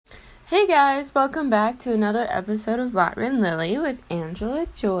Hey guys, welcome back to another episode of Latin Lily with Angela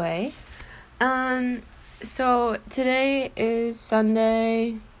Joy. So today is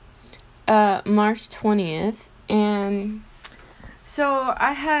Sunday, March 20th, and so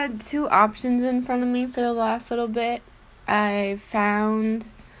I had two options in front of me for the last little bit. I found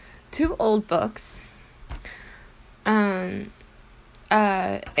two old books, and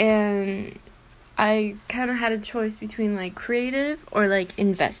I kind of had a choice between, creative or,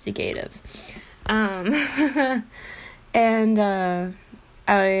 investigative. So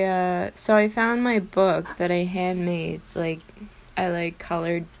I found my book that I handmade. I,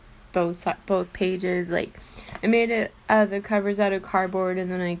 colored both pages. I made it, the covers out of cardboard,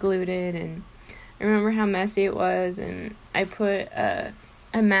 and then I glued it, and I remember how messy it was, and I put a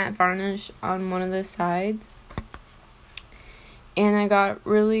matte varnish on one of the sides. And I got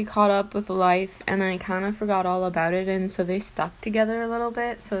really caught up with life, and I kind of forgot all about it, and so they stuck together a little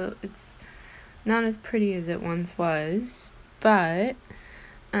bit, so it's not as pretty as it once was, but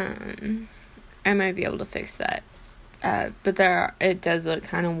I might be able to fix that. But it does look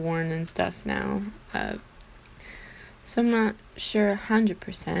kind of worn and stuff now, so I'm not sure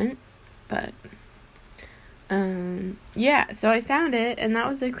 100%, but so I found it, and that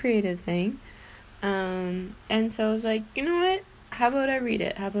was a creative thing, and so I was like, you know what? How about I read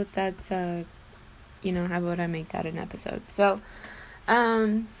it? How about how about I make that an episode? So,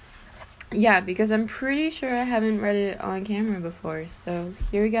 because I'm pretty sure I haven't read it on camera before. So,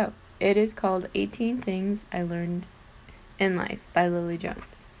 here we go. It is called 18 Things I Learned in Life by Lily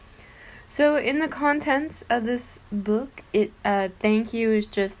Jones. So, in the contents of this book, thank you is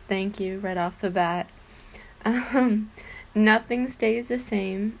just thank you right off the bat. Nothing stays the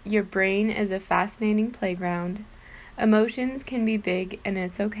same. Your brain is a fascinating playground. Emotions can be big, and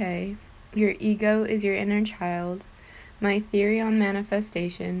it's okay. Your ego is your inner child. My theory on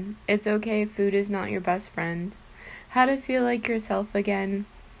manifestation. It's okay if food is not your best friend. How to feel like yourself again.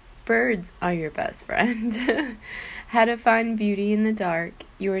 Birds are your best friend. How to find beauty in the dark.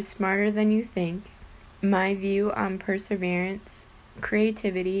 You are smarter than you think. My view on perseverance.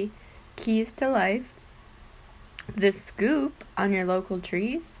 Creativity. Keys to life. The scoop on your local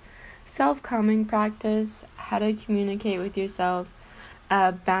trees. Self-calming practice, how to communicate with yourself,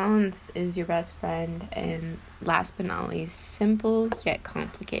 balance is your best friend, and last but not least, simple yet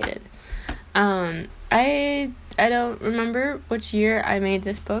complicated. I don't remember which year I made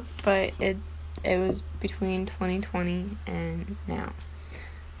this book, but it was between 2020 and now.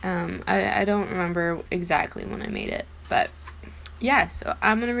 I don't remember exactly when I made it, but yeah, so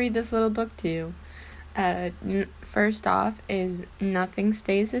I'm gonna read this little book to you. First off is Nothing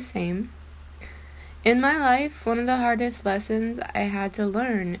Stays the Same. In my life, one of the hardest lessons I had to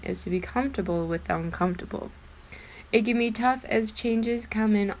learn is to be comfortable with the uncomfortable. It can be tough as changes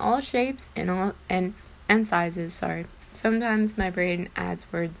come in all shapes and sizes. Sometimes my brain adds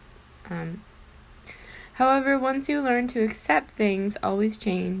words. However, once you learn to accept things always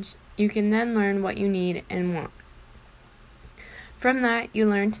change, you can then learn what you need and want. From that, you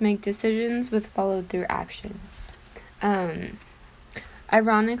learn to make decisions with followed-through action.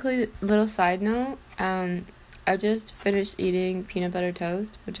 Ironically, little side note, I just finished eating peanut butter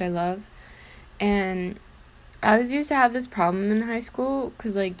toast, which I love, and I was used to have this problem in high school,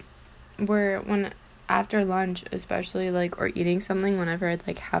 because, when after lunch, especially, or eating something, whenever I'd,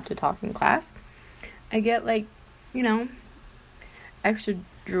 have to talk in class, I get, extra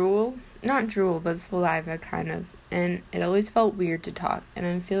drool, not drool, but saliva, kind of, and it always felt weird to talk, and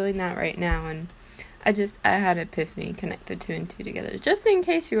I'm feeling that right now, and I had an epiphany, connect the two and two together, just in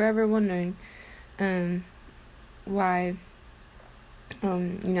case you were ever wondering, why,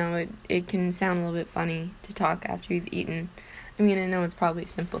 it can sound a little bit funny to talk after you've eaten. I mean, I know it's probably a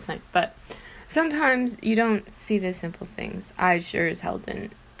simple thing, but sometimes you don't see the simple things. I sure as hell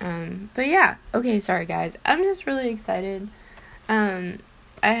didn't. But yeah, okay, sorry guys, I'm just really excited. I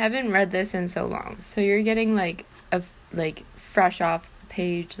haven't read this in so long, so you're getting, fresh off the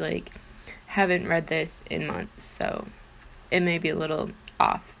page, haven't read this in months, so it may be a little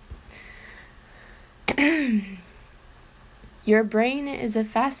off. Your brain is a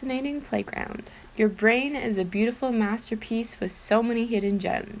fascinating playground. Your brain is a beautiful masterpiece with so many hidden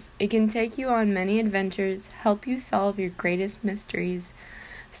gems. It can take you on many adventures, help you solve your greatest mysteries.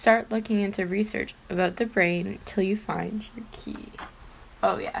 Start looking into research about the brain till you find your key.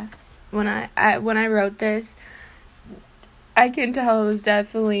 Oh yeah. When I wrote this, I can tell I was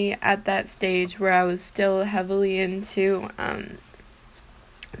definitely at that stage where I was still heavily into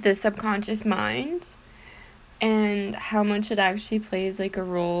the subconscious mind and how much it actually plays a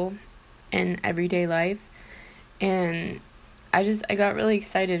role in everyday life. And I got really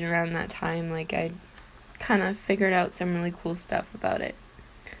excited around that time. Like, I kind of figured out some really cool stuff about it.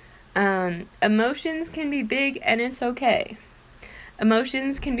 Emotions can be big and it's okay.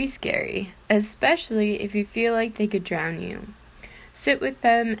 Emotions can be scary, especially if you feel like they could drown you. Sit with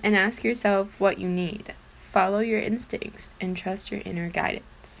them and ask yourself what you need. Follow your instincts and trust your inner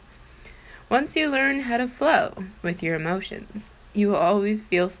guidance. Once you learn how to flow with your emotions, you will always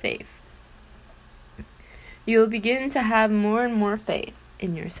feel safe. You will begin to have more and more faith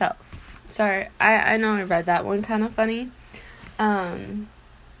in yourself. Sorry, I know I read that one kind of funny.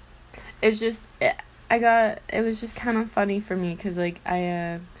 It's just, it was just kind of funny for me, because, like,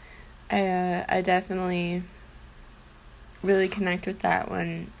 I definitely really connect with that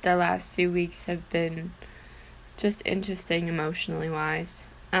one. The last few weeks have been just interesting emotionally wise.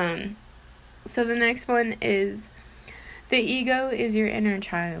 So the next one is, the ego is your inner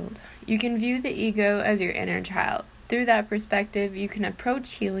child. You can view the ego as your inner child. Through that perspective, you can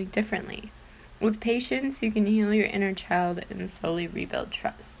approach healing differently. With patience, you can heal your inner child and slowly rebuild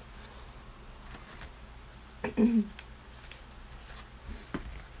trust.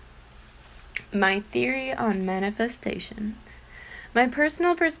 My theory on manifestation. My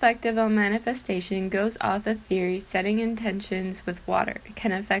personal perspective on manifestation goes off the theory setting intentions with water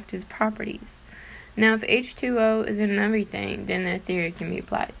can affect its properties. Now, if H2O is in everything, then their theory can be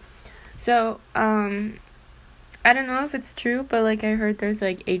applied. So, I don't know if it's true, but, like, I heard there's,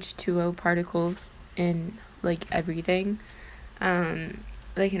 like, H2O particles in, like, everything.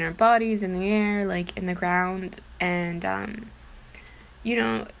 Like, in our bodies, in the air, like, in the ground. And,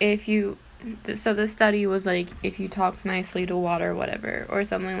 so the study was, like, if you talk nicely to water or whatever, or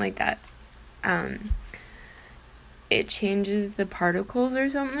something like that, it changes the particles or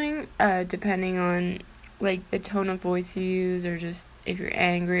something, depending on, like, the tone of voice you use, or just if you're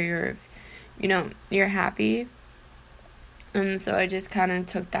angry, or if, you're happy. And so I just kind of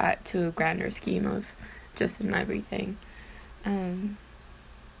took that to a grander scheme of just in everything.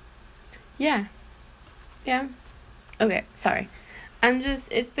 Yeah. Okay, sorry.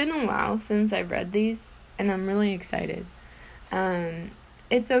 It's been a while since I've read these, and I'm really excited.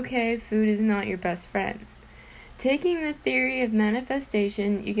 It's okay, food is not your best friend. Taking the theory of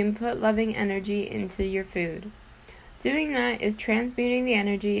manifestation, you can put loving energy into your food. Doing that is transmuting the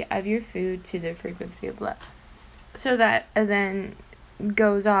energy of your food to the frequency of love. So that then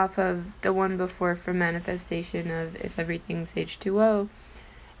goes off of the one before for manifestation of if everything's H2O,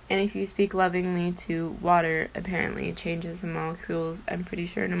 and if you speak lovingly to water, apparently it changes the molecules, I'm pretty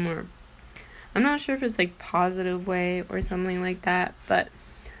sure, in a more, I'm not sure if it's like positive way or something like that, but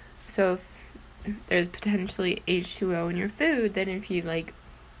so if there's potentially H2O in your food, then if you, like,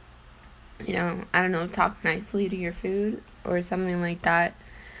 talk nicely to your food or something like that,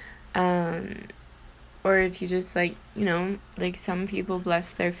 or if you just, like, like some people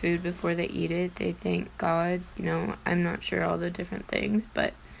bless their food before they eat it, they thank God, I'm not sure all the different things,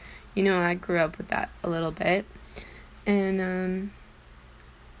 but, I grew up with that a little bit, and,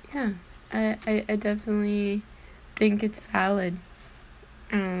 I definitely think it's valid.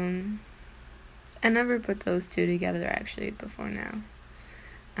 I never put those two together, actually, before now.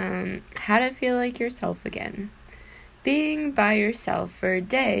 How to feel like yourself again. Being by yourself for a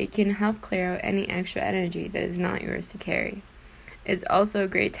day can help clear out any extra energy that is not yours to carry. It's also a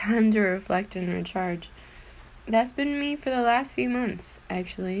great time to reflect and recharge. That's been me for the last few months,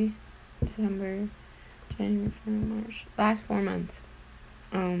 actually. December, January, February, March. Last 4 months.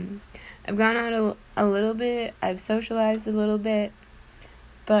 I've gone out a little bit. I've socialized a little bit.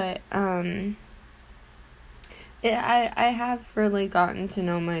 But, I have really gotten to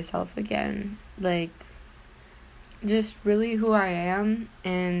know myself again. Like, just really who I am.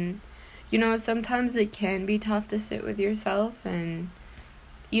 And, sometimes it can be tough to sit with yourself and,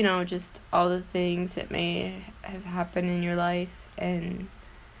 just all the things that may have happened in your life. And,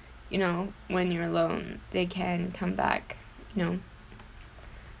 when you're alone, they can come back,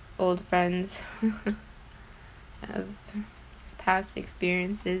 old friends of past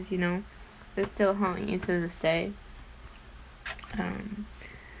experiences, that still haunt you to this day.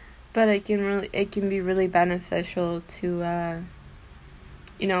 But it can be really beneficial to,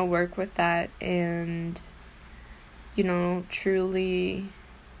 work with that and, truly,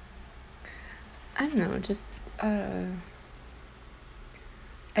 I don't know, just,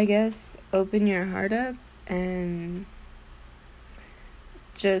 I guess, open your heart up and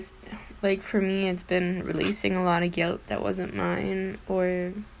just, like, for me, it's been releasing a lot of guilt that wasn't mine,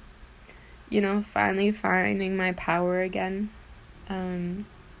 or, finally finding my power again,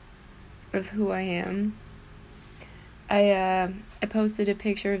 of who I am. I posted a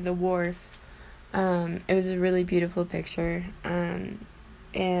picture of the wharf It was a really beautiful picture.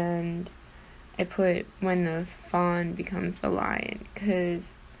 And I put when the fawn becomes the lion,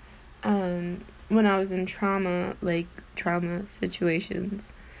 because when I was in trauma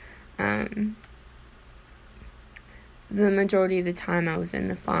situations, the majority of the time I was in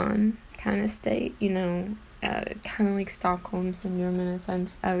the fawn kind of state, kind of like Stockholm Syndrome in a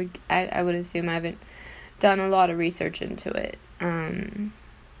sense. I would assume. I haven't done a lot of research into it.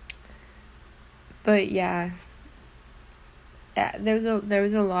 But yeah, there was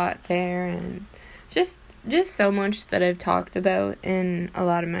a lot there, and just so much that I've talked about in a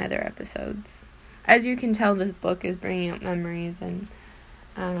lot of my other episodes. As you can tell, this book is bringing up memories, and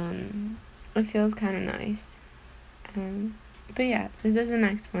it feels kind of nice. But yeah, this is the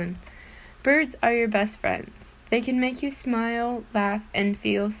next one. Birds are your best friends. They can make you smile, laugh, and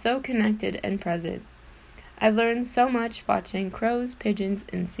feel so connected and present. I've learned so much watching crows, pigeons,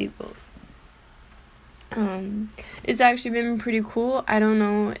 and seagulls. It's actually been pretty cool. I don't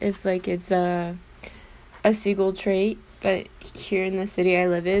know if it's a seagull trait, but here in the city I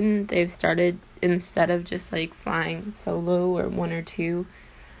live in, they've started, instead of just flying solo or one or two,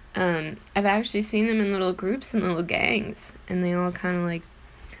 I've actually seen them in little groups and little gangs, and they all kind of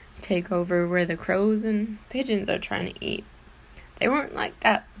take over where the crows and pigeons are trying to eat. They weren't like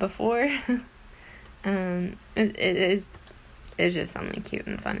that before. It's just something cute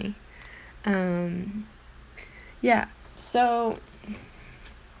and funny. Yeah, so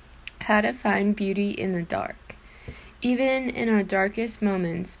how to find beauty in the dark. Even in our darkest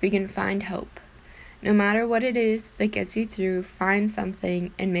moments, we can find hope. No matter what it is that gets you through, find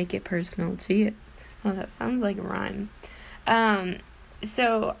something and make it personal to you. Oh, that sounds like a rhyme.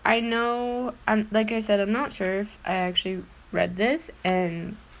 So I know, like I said, I'm not sure if I actually read this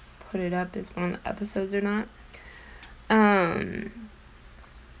and put it up as one of the episodes or not.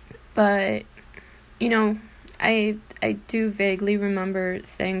 But, I do vaguely remember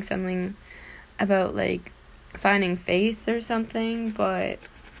saying something about, finding faith or something, but,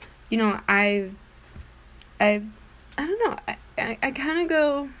 I don't know, I kind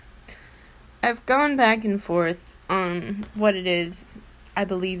of I've gone back and forth on what it is I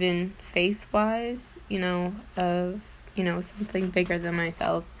believe in faith-wise, of, something bigger than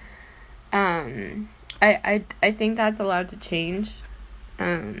myself. I think that's allowed to change,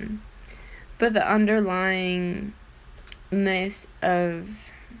 but the underlyingness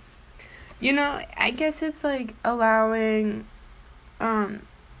of, I guess it's allowing,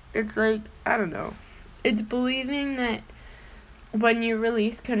 it's I don't know, it's believing that when you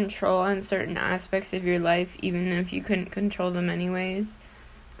release control on certain aspects of your life, even if you couldn't control them anyways,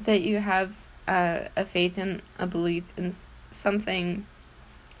 that you have a faith and a belief in something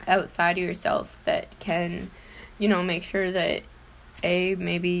outside of yourself that can, make sure that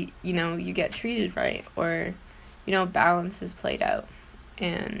maybe, you get treated right, or, balance is played out.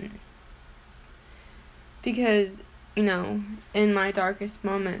 And because, in my darkest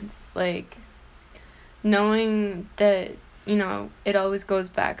moments, knowing that, it always goes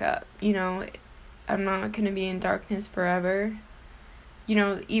back up, I'm not going to be in darkness forever,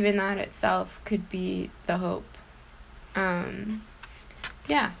 even that itself could be the hope.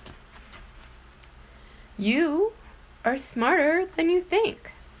 Yeah. You are smarter than you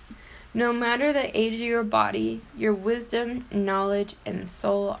think. No matter the age of your body, your wisdom, knowledge, and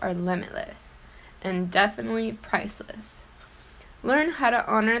soul are limitless, and definitely priceless. Learn how to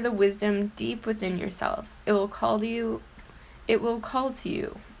honor the wisdom deep within yourself. It will call to you.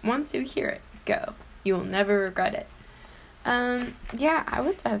 Once you hear it, go. You will never regret it. Yeah, I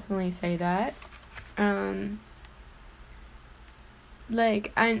would definitely say that.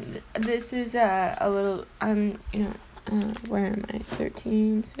 This is a little, where am I?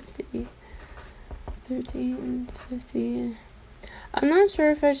 1350. I'm not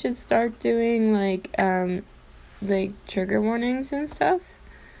sure if I should start doing, trigger warnings and stuff.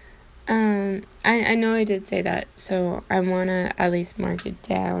 I know I did say that, so I want to at least mark it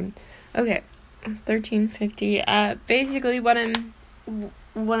down. Okay, 1350. Basically what I'm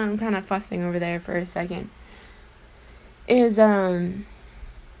kind of fussing over there for a second is, I'm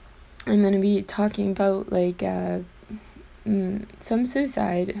going to be talking about, some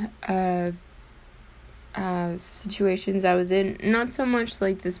suicide, situations I was in. Not so much,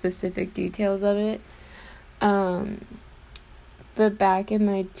 the specific details of it, but back in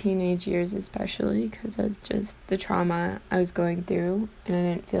my teenage years especially, because of just the trauma I was going through, and I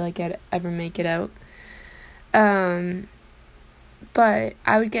didn't feel like I'd ever make it out. But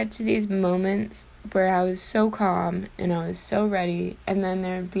I would get to these moments where I was so calm and I was so ready, and then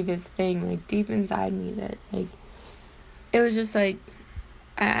there would be this thing deep inside me that it was just I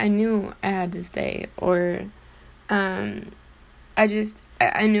I knew I had to stay, or I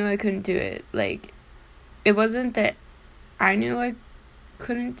knew I couldn't do it. Like, it wasn't that I knew I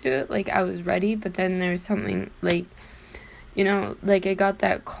couldn't do it, like, I was ready, but then there's something, like, you know, like, I got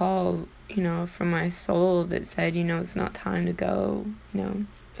that call, you know, from my soul that said, you know, it's not time to go, you know,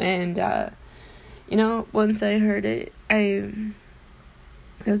 and, you know, once I heard it, I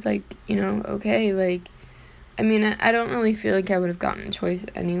was like, you know, okay, like, I mean, I don't really feel like I would have gotten a choice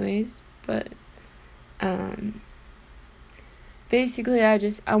anyways, but, basically,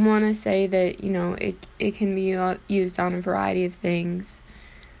 I want to say that, you know, it can be used on a variety of things.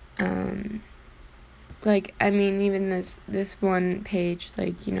 Like, I mean, even this one page,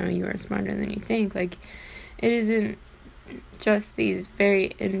 like, you know, you are smarter than you think. Like, it isn't just these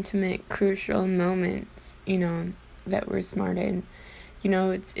very intimate, crucial moments, you know, that we're smart in. You know,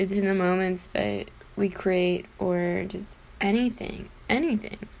 it's in the moments that we create, or just anything,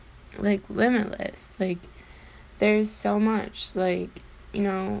 like, limitless. Like, there's so much, like, you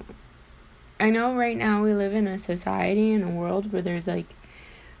know, I know right now we live in a society, in a world where there's, like,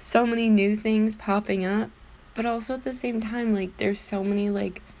 so many new things popping up, but also at the same time, like, there's so many,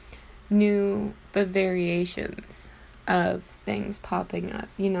 like, new but variations of things popping up,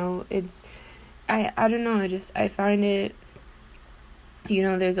 you know. It's, I don't know, I find it, you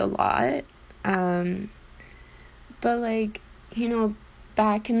know, there's a lot, but, like, you know,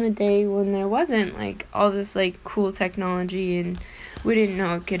 back in the day when there wasn't, like, all this, like, cool technology and we didn't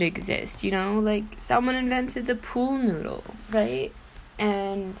know it could exist, you know, like, someone invented the pool noodle, right?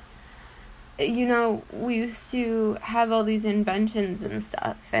 And, you know, we used to have all these inventions and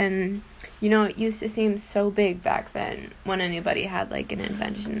stuff, and, you know, it used to seem so big back then when anybody had, like, an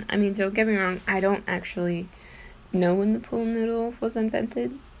invention. I mean, don't get me wrong, I don't actually know when the pool noodle was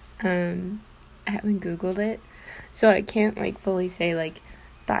invented. I haven't Googled it, so I can't, like, fully say, like,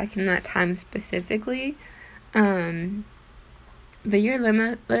 back in that time specifically, but you're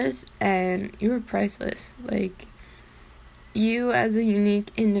limitless and you're priceless. Like, you as a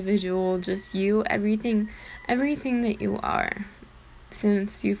unique individual, just you, everything that you are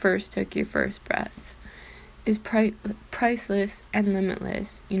since you first took your first breath is priceless and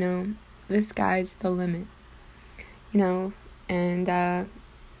limitless, you know. The sky's the limit, you know. And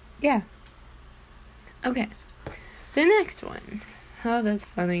yeah. Okay, the next one. Oh, that's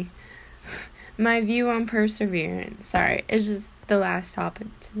funny. My view on perseverance. Sorry, it's just the last topic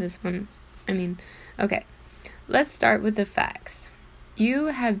to this one. I mean, okay. Let's start with the facts. You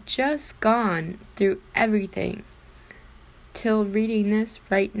have just gone through everything till reading this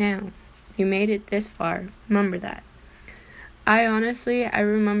right now. You made it this far. Remember that. I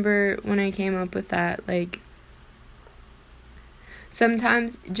remember when I came up with that, like,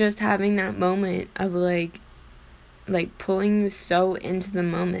 sometimes just having that moment of, like pulling you so into the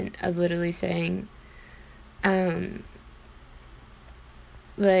moment of literally saying,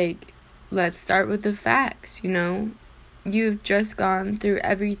 like, let's start with the facts, you know? You've just gone through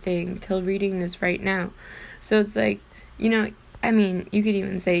everything till reading this right now. So it's like, you know, I mean, you could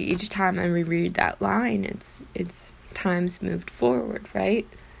even say each time I reread that line, it's time's moved forward, right?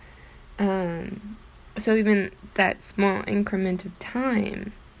 So even that small increment of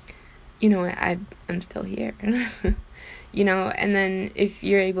time, you know, I'm still here, you know. And then if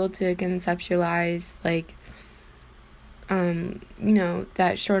you're able to conceptualize, like, you know,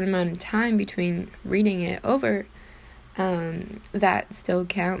 that short amount of time between reading it over, that still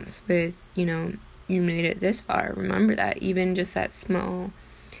counts with, you know, you made it this far. Remember that, even just that small,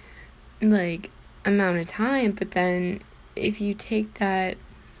 like, amount of time. But then if you take that,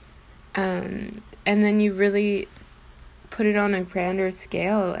 and then you really put it on a grander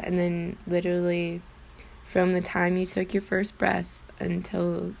scale, and then literally from the time you took your first breath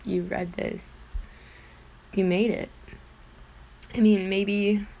until you read this, you made it. I mean,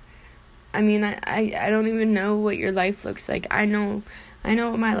 I don't even know what your life looks like. I know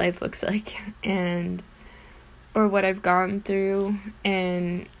what my life looks like, or what I've gone through,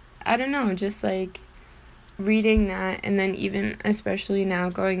 and I don't know, just, like, reading that, and then even especially now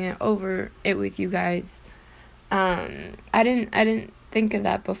going over it with you guys, I didn't think of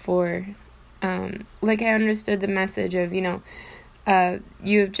that before. Like, I understood the message of, you know,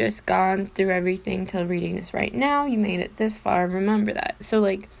 you have just gone through everything till reading this right now. You made it this far. Remember that. So,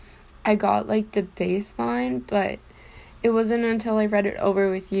 like, I got, like, the baseline, but it wasn't until I read it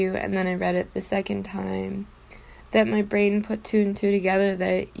over with you and then I read it the second time that my brain put two and two together,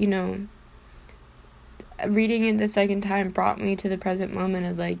 that, you know, reading it the second time brought me to the present moment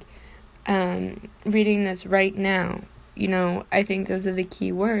of, like, reading this right now. You know, I think those are the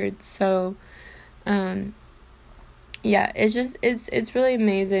key words. So, yeah, it's really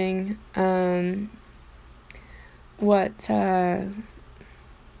amazing, what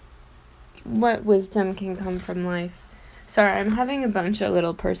wisdom can come from life. Sorry, I'm having a bunch of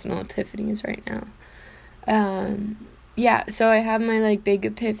little personal epiphanies right now. Yeah, so I have my, like, big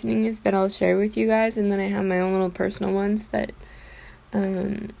epiphanies that I'll share with you guys, and then I have my own little personal ones that,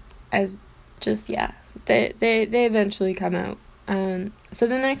 they eventually come out. So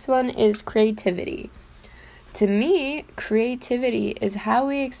the next one is creativity. To me, creativity is how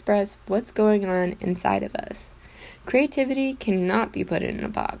we express what's going on inside of us. Creativity cannot be put in a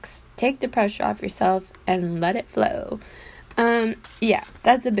box. Take the pressure off yourself and let it flow. Yeah,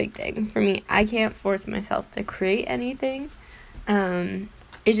 that's a big thing for me. I can't force myself to create anything. It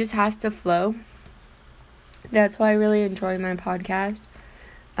just has to flow. That's why I really enjoy my podcast.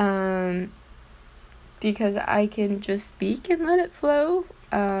 Because I can just speak and let it flow.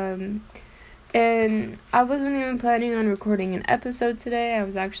 And I wasn't even planning on recording an episode today. I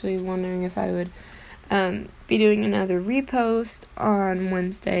was actually wondering if I would be doing another repost on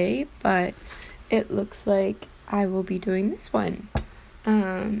Wednesday, but it looks like I will be doing this one.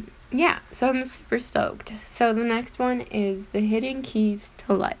 Yeah, so I'm super stoked. So the next one is the hidden keys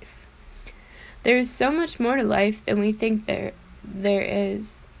to life. There is so much more to life than we think there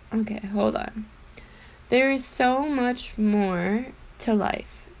is. Okay, hold on. There is so much more to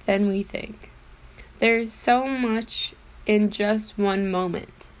life than we think. There is so much in just one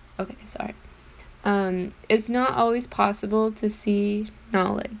moment. Okay, sorry. It's not always possible to see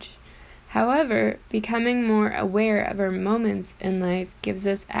knowledge. However, becoming more aware of our moments in life gives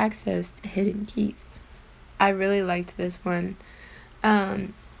us access to hidden keys. I really liked this one. That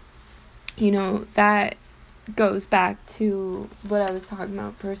goes back to what I was talking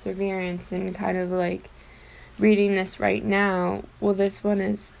about, perseverance, and kind of like reading this right now. Well, this one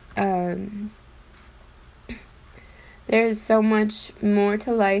is, there is so much more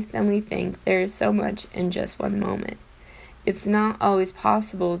to life than we think. There is so much in just one moment. It's not always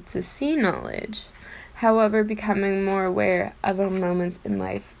possible to see knowledge. However, becoming more aware of our moments in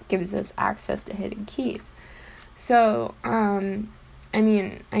life gives us access to hidden keys. So,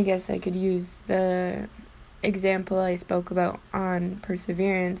 I guess I could use the example I spoke about on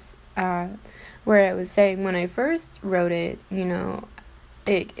perseverance, where I was saying when I first wrote it,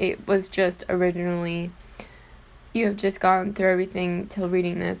 it was just originally, you have just gone through everything till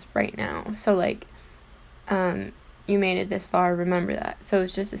reading this right now. So, you made it this far, remember that. So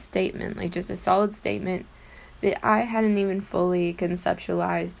it's just a statement, like just a solid statement that I hadn't even fully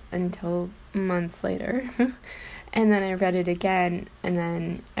conceptualized until months later. And then I read it again, and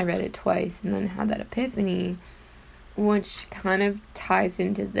then I read it twice, and then had that epiphany, which kind of ties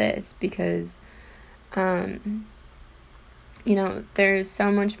into this because, there's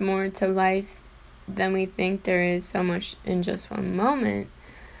so much more to life than we think there is, so much in just one moment.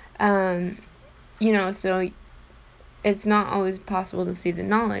 So it's not always possible to see the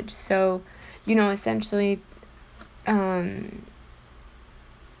knowledge. So, essentially, I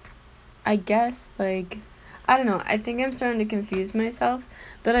guess, I don't know, I think I'm starting to confuse myself,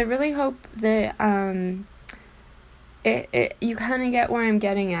 but I really hope that, you kind of get where I'm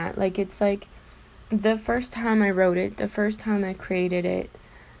getting at. It's the first time I wrote it, the first time I created it,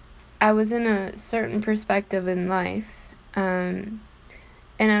 I was in a certain perspective in life, and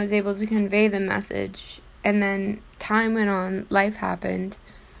I was able to convey the message, and then time went on, life happened,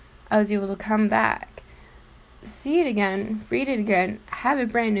 I was able to come back, see it again, read it again, have a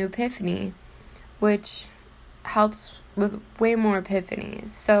brand new epiphany, which helps with way more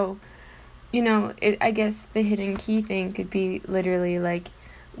epiphanies. So, I guess the hidden key thing could be literally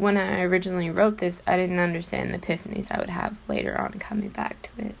when I originally wrote this, I didn't understand the epiphanies I would have later on coming back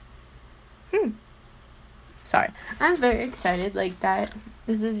to it. Sorry. I'm very excited that.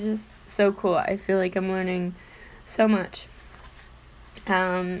 This is just so cool. I feel like I'm learning so much.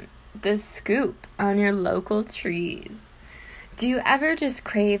 The scoop on your local trees. Do you ever just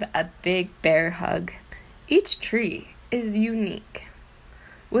crave a big bear hug? Each tree is unique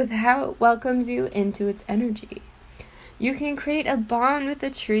with how it welcomes you into its energy. You can create a bond with a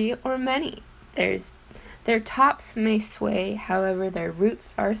tree or many. Their tops may sway, however their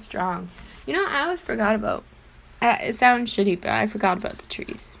roots are strong. I always forgot about, it sounds shitty, but I forgot about the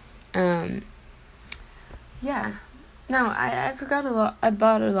trees. Yeah. No, I forgot a lot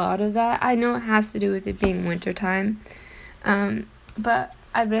about a lot of that. I know it has to do with it being wintertime. But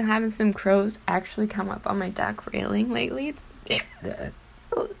I've been having some crows actually come up on my deck railing lately.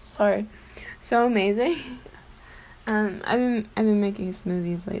 Sorry. So amazing. I've been making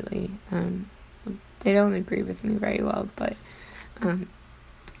smoothies lately. They don't agree with me very well, but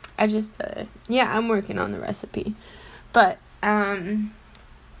I just I'm working on the recipe. But,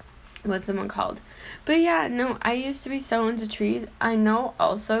 what's someone called? But yeah, no, I used to be so into trees. I know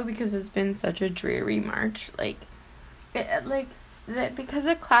also because it's been such a dreary March, because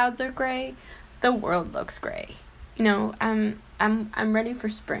the clouds are gray, the world looks gray. I'm ready for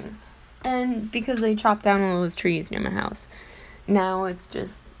spring. And because they chopped down all those trees near my house, now it's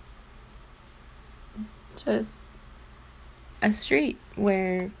just a street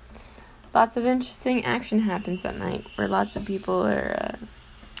where lots of interesting action happens at night, where lots of people are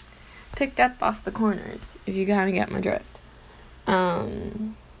picked up off the corners, if you kind of get my drift.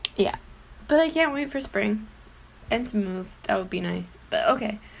 Yeah. But I can't wait for spring and to move. That would be nice. But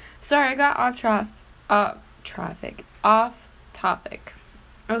okay. Sorry, I got off topic.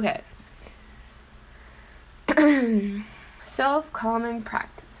 Okay. Self-calming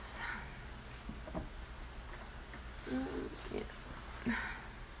practice. Yeah.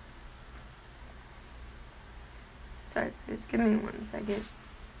 Sorry, guys, give me 1 second.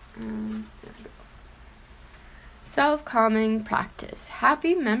 There we go. Self-calming practice.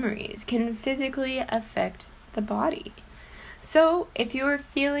 Happy memories can physically affect the body. So, if you are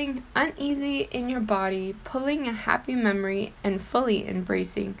feeling uneasy in your body, pulling a happy memory and fully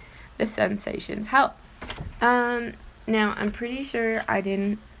embracing the sensations help. Now, I'm pretty sure I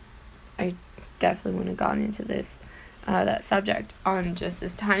definitely wouldn't have gone into that subject on just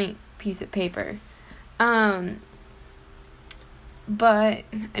this tiny piece of paper. But,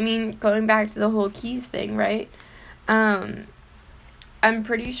 going back to the whole keys thing, right? I'm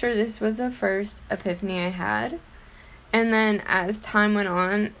pretty sure this was the first epiphany I had. And then as time went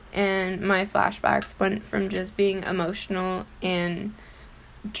on and my flashbacks went from just being emotional and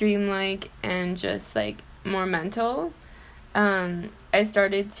dreamlike and just more mental, I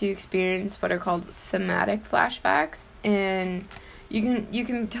started to experience what are called somatic flashbacks, and you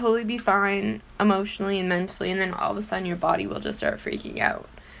can totally be fine emotionally and mentally, and then all of a sudden your body will just start freaking out,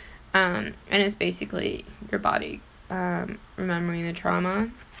 and it's basically your body remembering the trauma,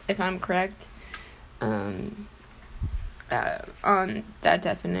 if I'm correct on that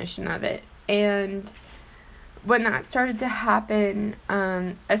definition of it. And when that started to happen,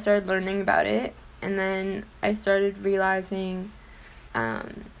 I started learning about it, and then I started realizing a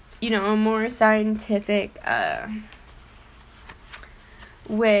more scientific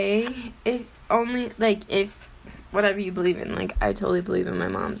way, if whatever you believe in, I totally believe in my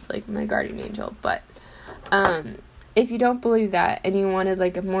mom's my guardian angel, but if you don't believe that and you wanted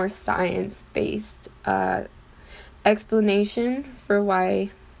a more science-based explanation for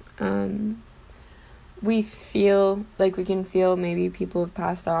why we feel we can feel maybe people have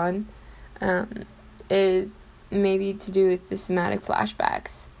passed on, is maybe to do with the somatic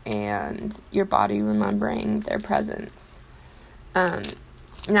flashbacks and your body remembering their presence.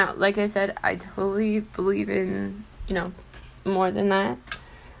 Now, like I said, I totally believe in, more than that.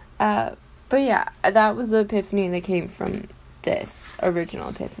 But yeah, that was the epiphany that came from this original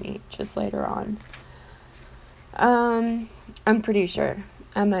epiphany, just later on. I'm pretty sure.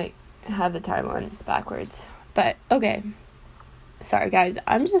 I might have the timeline backwards. But, okay. Sorry, guys.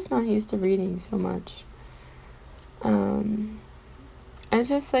 I'm just not used to reading so much. And it's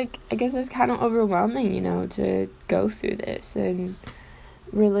just, I guess it's kind of overwhelming, to go through this and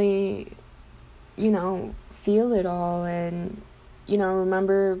really, feel it all and,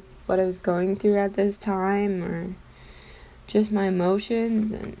 remember what I was going through at this time, or just my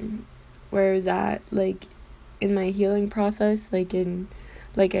emotions and where I was at, in my healing process, like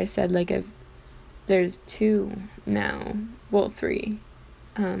I said, there's 2 now, well, 3,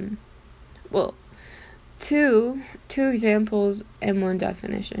 two examples and 1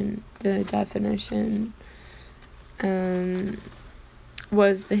 definition. The definition,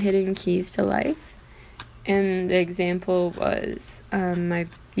 was the hidden keys to life, and the example was, my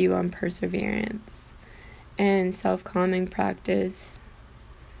view on perseverance and self-calming practice.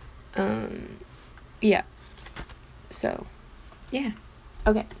 Yeah. So, yeah.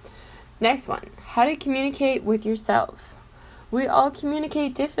 Okay. Next one. How to communicate with yourself. We all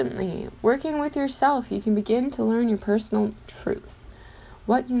communicate differently. Working with yourself, you can begin to learn your personal truth.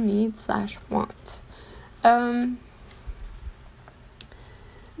 What you need/want.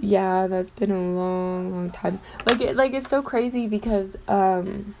 Yeah, that's been a long time. It's so crazy because,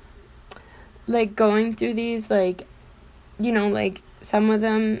 going through these, some of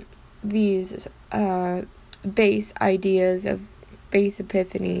them, these, base ideas of base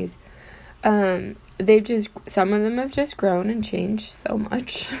epiphanies, some of them have just grown and changed so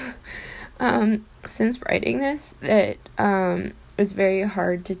much, since writing this, that, it's very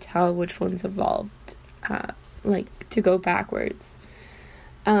hard to tell which ones evolved, to go backwards,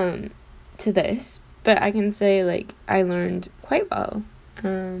 to this. But I can say, like, I learned quite well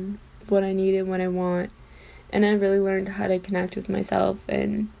what I needed, what I want, and I really learned how to connect with myself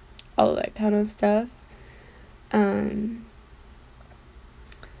and all that kind of stuff. I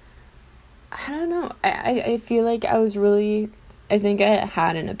don't know. I feel like I think I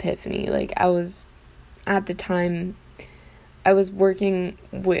had an epiphany. Like, at the time, I was working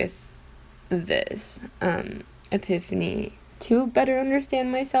with this epiphany to better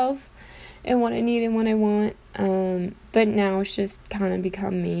understand myself and what I need and what I want. But now it's just kind of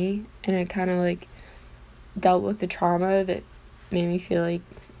become me, and I kind of, like, dealt with the trauma that made me feel like,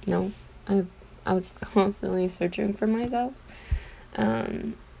 I was constantly searching for myself.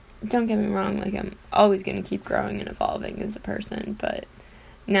 Don't get me wrong, like, I'm always going to keep growing and evolving as a person, but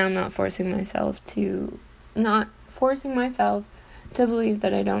now I'm not forcing myself to believe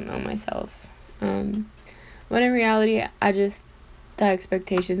that I don't know myself. When in reality, the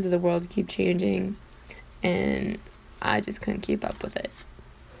expectations of the world keep changing, and I just couldn't keep up with it.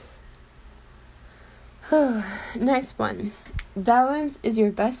 Next one. Balance is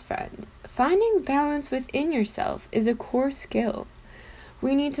your best friend. Finding balance within yourself is a core skill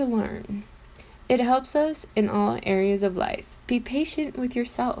we need to learn. It helps us in all areas of life. Be patient with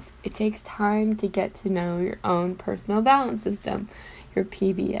yourself. It takes time to get to know your own personal balance system, your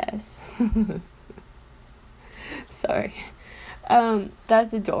PBS. Sorry.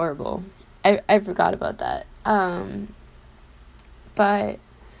 That's adorable. I forgot about that. But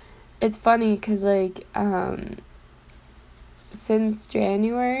it's funny because, like, since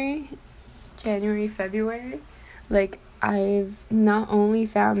January, February, like, I've not only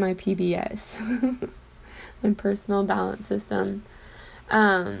found my PBS, my personal balance system,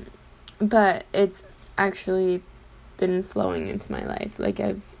 but it's actually been flowing into my life.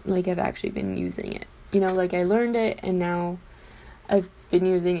 I've actually been using it. Like, I learned it, and now I've been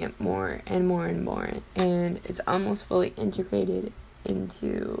using it more and more and more, and it's almost fully integrated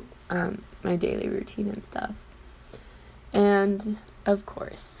into my daily routine and stuff. And of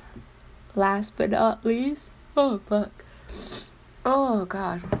course, last but not least, oh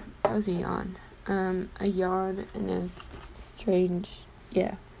god, that was a yawn. A yawn and it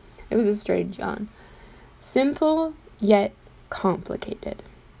was a strange yawn. Simple yet complicated.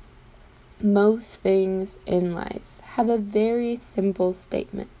 Most things in life have a very simple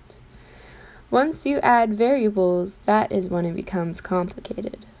statement. Once you add variables, that is when it becomes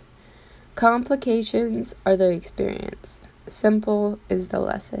complicated. Complications are the experience. Simple is the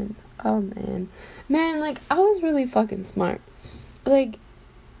lesson. Oh, man. Like, I was really fucking smart. Like,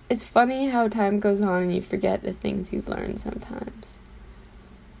 it's funny how time goes on and you forget the things you've learned sometimes.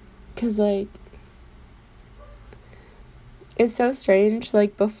 'Cause, like, it's so strange.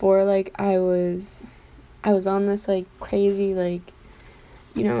 Like, before, like, I was on this, like, crazy, like,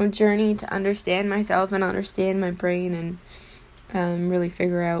 journey to understand myself and understand my brain and really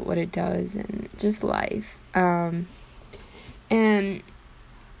figure out what it does and just life. And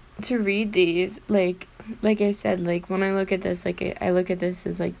to read these, like I said, like, when I look at this, like, I look at this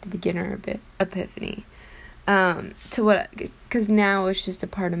as, like, the beginner epiphany. Because now it's just a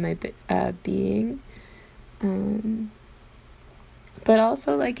part of my being. But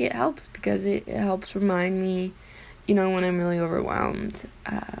also, like, it helps because it helps remind me, when I'm really overwhelmed,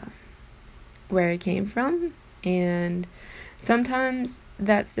 where I came from. And sometimes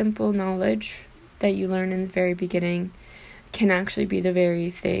that simple knowledge that you learn in the very beginning can actually be the very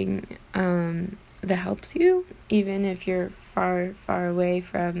thing that helps you, even if you're far, far away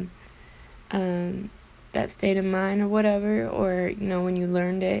from that state of mind or whatever, or, when you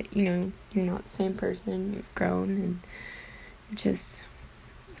learned it, you're not the same person, you've grown and just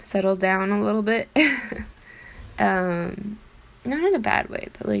settled down a little bit. Not in a bad way,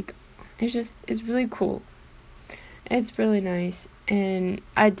 but, like, it's really cool. It's really nice, and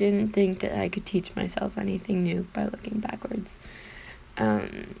I didn't think that I could teach myself anything new by looking backwards.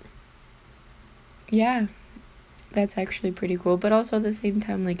 Yeah, that's actually pretty cool, but also at the same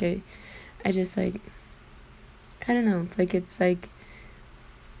time, like, I just, like, I don't know, like, it's, like,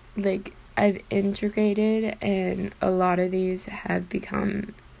 I've integrated, and a lot of these have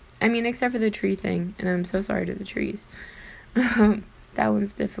become, except for the tree thing, and I'm so sorry to the trees. That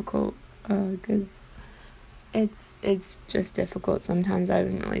one's difficult, because it's just difficult sometimes. I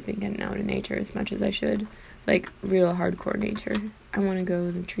haven't really been getting out in nature as much as I should, like, real hardcore nature. I want to go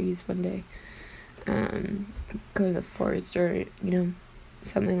to the trees one day, go to the forest, or,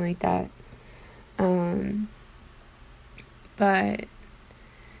 something like that, but,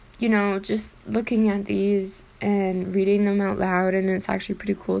 just looking at these and reading them out loud, and it's actually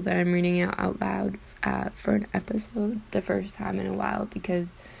pretty cool that I'm reading it out loud for an episode the first time in a while,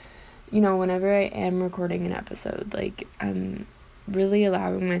 because, whenever I am recording an episode, like, I'm really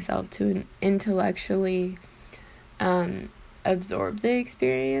allowing myself to intellectually absorb the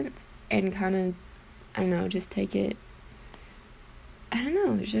experience and kind of, I don't know, just take it, I don't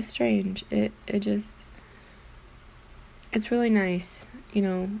know, it's just strange. It's really nice,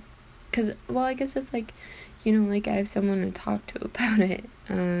 because, well, I guess it's like, like, I have someone to talk to about it.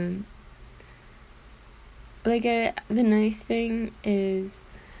 The nice thing is,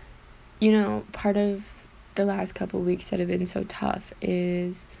 part of the last couple weeks that have been so tough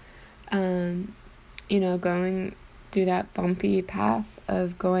is, going through that bumpy path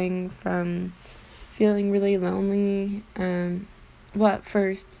of going from feeling really lonely, at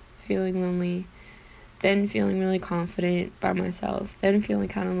first feeling lonely, then feeling really confident by myself, then feeling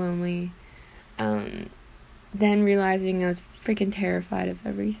kind of lonely, then realizing I was freaking terrified of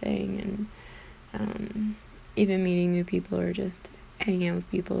everything, and even meeting new people or just hanging out with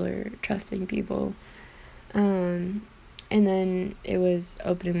people or trusting people, and then it was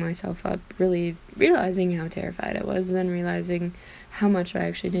opening myself up, really realizing how terrified I was, then realizing how much I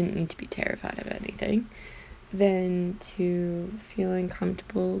actually didn't need to be terrified of anything, then to feeling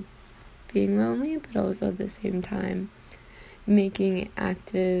comfortable being lonely, but also at the same time making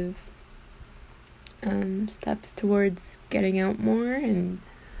active steps towards getting out more and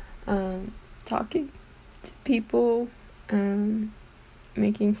talking to people,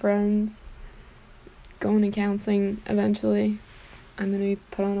 making friends, going to counseling eventually. I'm going to be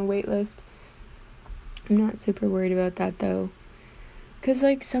put on a wait list. I'm not super worried about that though, because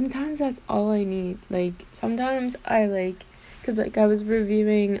sometimes that's all I need. Sometimes I because I was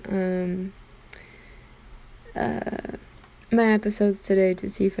reviewing my episodes today to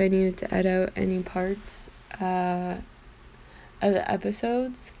see if I needed to edit out any parts of the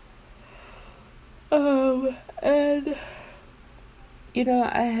episodes, and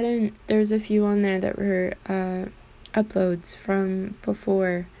there's a few on there that were uploads from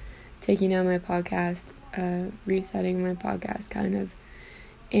before taking out my podcast, resetting my podcast kind of,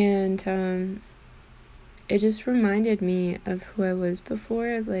 and it just reminded me of who I was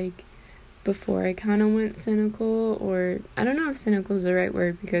before, before I kind of went cynical, or I don't know if cynical is the right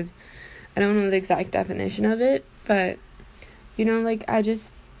word because I don't know the exact definition of it, but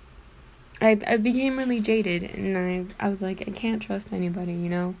I became really jaded, and I was like, I can't trust anybody,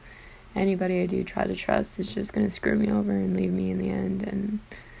 anybody I do try to trust is just gonna screw me over and leave me in the end, and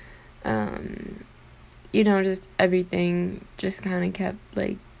just everything just kind of kept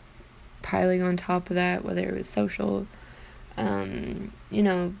piling on top of that, whether it was social,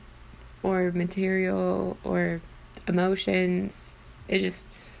 or material, or emotions, and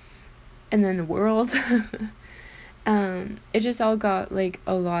then the world, it just all got,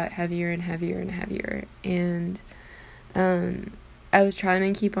 a lot heavier and heavier and heavier, and, I was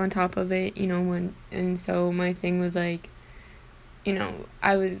trying to keep on top of it, and so my thing was, I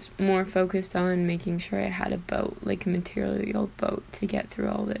was more focused on making sure I had a boat, a material boat to get through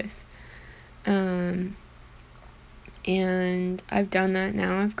all this, and I've done that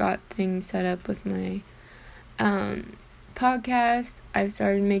now. I've got things set up with my podcast. I've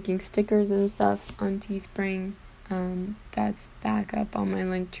started making stickers and stuff on Teespring. That's back up on my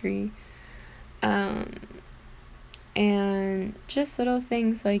Linktree. And just little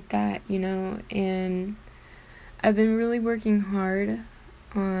things like that, and I've been really working hard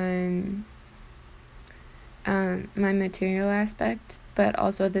on my material aspect, but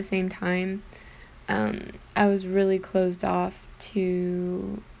also at the same time, I was really closed off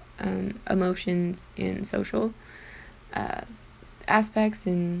to emotions and social aspects,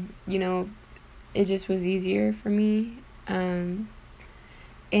 and it just was easier for me, and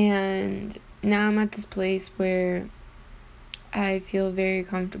now I'm at this place where I feel very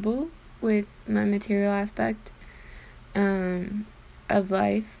comfortable with my material aspect of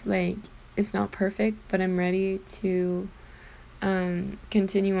life. It's not perfect, but I'm ready to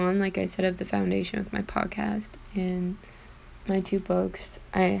continue on, like I said, of the foundation with my podcast and my 2 books.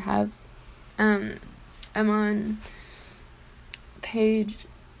 I have I'm on page,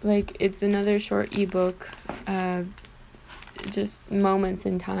 it's another short ebook, just moments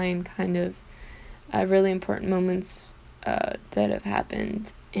in time, kind of really important moments that have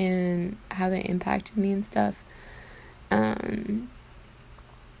happened and how they impacted me and stuff,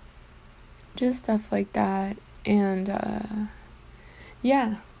 just stuff like that, and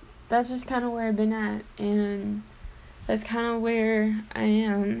yeah, that's just kind of where I've been at, and that's kind of where I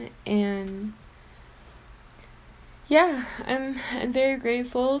am, and yeah, I'm very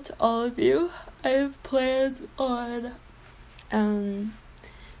grateful to all of you. I have plans on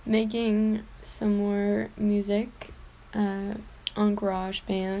making some more music on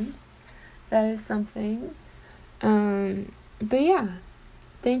GarageBand, that is something. But yeah,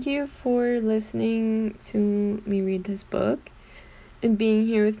 thank you for listening to me read this book and being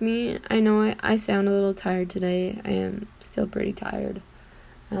here with me. I know I sound a little tired today. I am still pretty tired.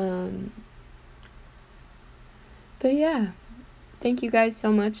 But yeah, thank you guys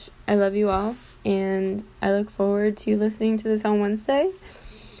so much. I love you all, and I look forward to listening to this on Wednesday.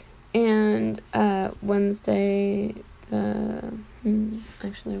 And Wednesday,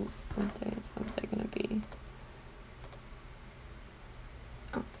 actually, what day is Wednesday gonna be?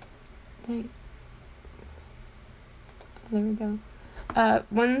 Oh, dang. There we go.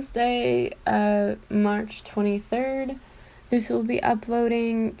 Wednesday, March 23rd. This will be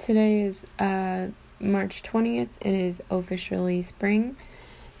uploading. Today is March 20th. It is officially spring,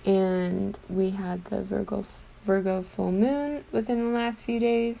 and we had the Virgo full moon within the last few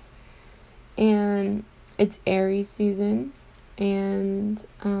days, and it's Aries season. And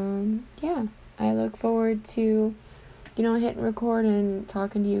yeah, I look forward to hitting record and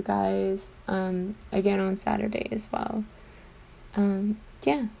talking to you guys again on Saturday as well.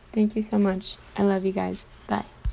 Yeah, thank you so much. I love you guys. Bye.